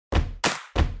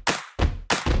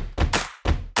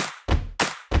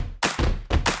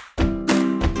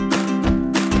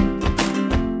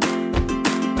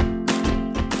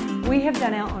we have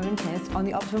done our own test on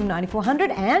the Optimum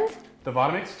 9400 and the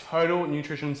Vitamix Total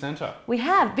Nutrition Center. we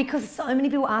have, because so many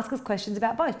people ask us questions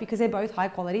about both, because they're both high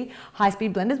quality, high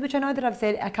speed blenders, which I know that I've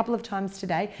said a couple of times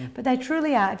today, but they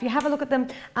truly are. If you have a look at them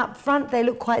up front, they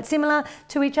look quite similar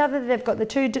to each other. They've got the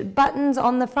two buttons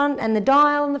on the front and the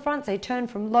dial on the front, so they turn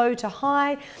from low to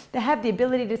high. They have the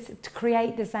ability to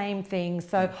create the same things.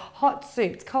 So hot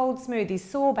soups, cold smoothies,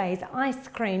 sorbets, ice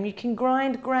cream. You can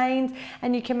grind grains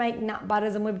and you can make nut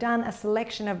butters, and we've done a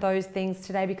selection of those things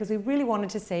today because we really wanted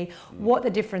to see what the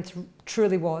difference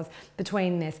truly was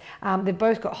between this. They've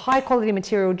both got high quality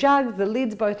material jugs, the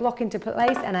lids both lock into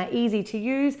place and are easy to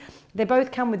use. They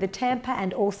both come with the tamper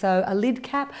and also a lid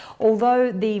cap, although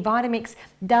the Vitamix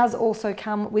does also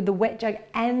come with the wet jug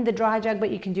and the dry jug, but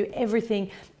you can do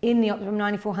everything in the Optimum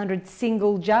 9400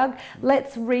 single jug.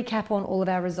 Let's recap on all of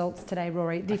our results today,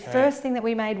 Rory. The first thing that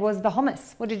we made was the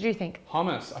hummus. What did you think?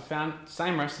 Hummus, I found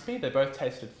same recipe. They both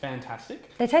tasted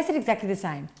fantastic. They tasted exactly the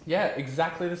same. Yeah,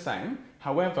 exactly the same.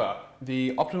 However,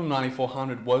 the Optimum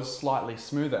 9400 was slightly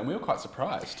smoother, and we were quite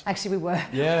surprised. Actually, we were.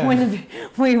 Yeah. When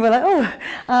we were like, oh,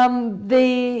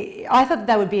 I thought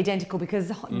they would be identical because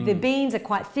the beans are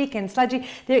quite thick and sludgy.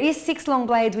 There is 6 long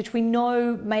blades, which we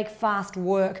know make fast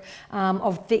work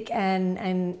of thick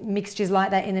and mixtures like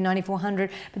that in the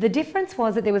 9400. But the difference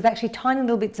was that there was actually tiny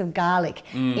little bits of garlic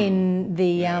in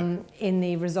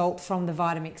the result from the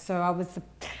Vitamix. So I was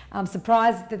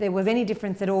surprised that there was any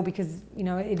difference at all because, you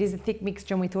know, it is a thick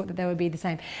mixture and we thought that they would be the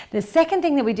same. The second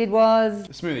thing that we did was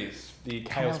the smoothies, the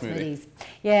kale smoothie.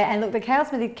 Yeah, and look, the kale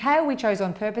smoothie, kale we chose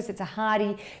on purpose. It's a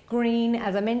hardy green,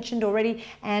 as I mentioned already,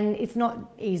 and it's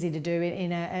not easy to do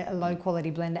in a low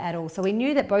quality blender at all. So we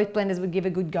knew that both blenders would give a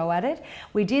good go at it.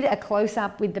 We did a close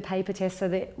up with the paper test so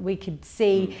that we could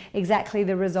see exactly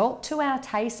the result to our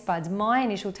taste buds. My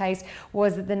initial taste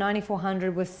was that the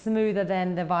 9400 was smoother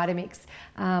than the Vitamix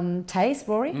taste.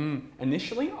 Rory?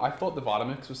 Initially, I thought the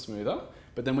Vitamix was smoother,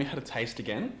 but then we had a taste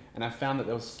again, and I found that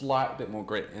there was a slight bit more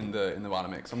grit in the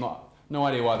Vitamix. No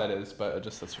idea why that is, but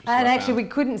that's what and actually we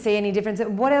couldn't see any difference.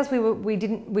 What else we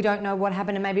don't know what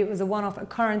happened, and maybe it was a one-off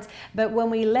occurrence, but when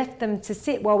we left them to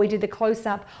sit while we did the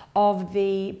close-up of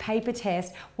the paper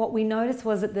test, what we noticed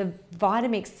was that the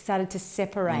Vitamix started to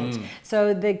separate.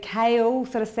 So the kale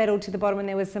sort of settled to the bottom and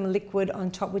there was some liquid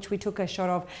on top, which we took a shot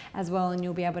of as well, and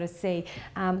you'll be able to see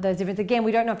those differences. Again,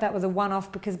 we don't know if that was a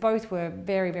one-off because both were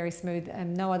very, very smooth,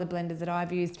 and no other blenders that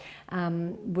I've used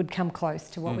would come close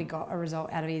to what we got a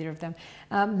result out of either of them.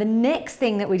 The next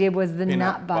thing that we did was the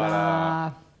nut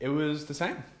butter. It was the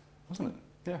same, wasn't it?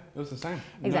 Yeah, it was the same.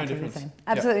 Exactly the same.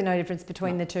 Absolutely no difference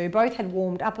between the two. Both had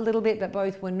warmed up a little bit, but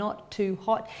both were not too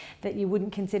hot that you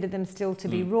wouldn't consider them still to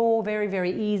be raw. Very,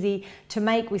 very easy to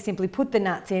make. We simply put the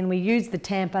nuts in, we used the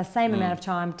tamper, same amount of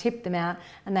time, tipped them out,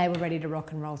 and they were ready to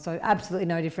rock and roll. So absolutely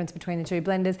no difference between the two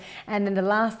blenders. And then the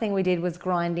last thing we did was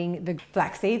grinding the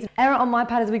flax seeds. Error on my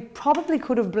part is we probably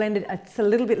could have blended a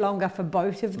little bit longer for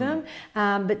both of them,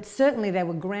 but certainly they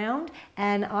were ground,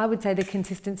 and I would say the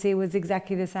consistency was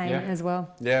exactly the same as well.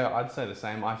 Yeah, I'd say the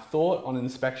same. I thought on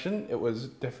inspection it was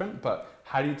different, but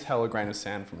how do you tell a grain of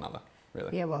sand from another,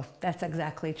 really? Yeah, well, that's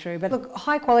exactly true. But look,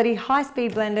 high quality, high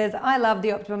speed blenders. I love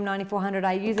the Optimum 9400.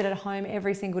 I use it at home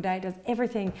every single day. It does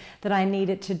everything that I need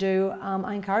it to do.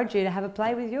 I encourage you to have a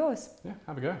play with yours. Yeah,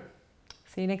 have a go.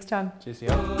 See you next time.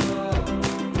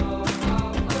 Cheers.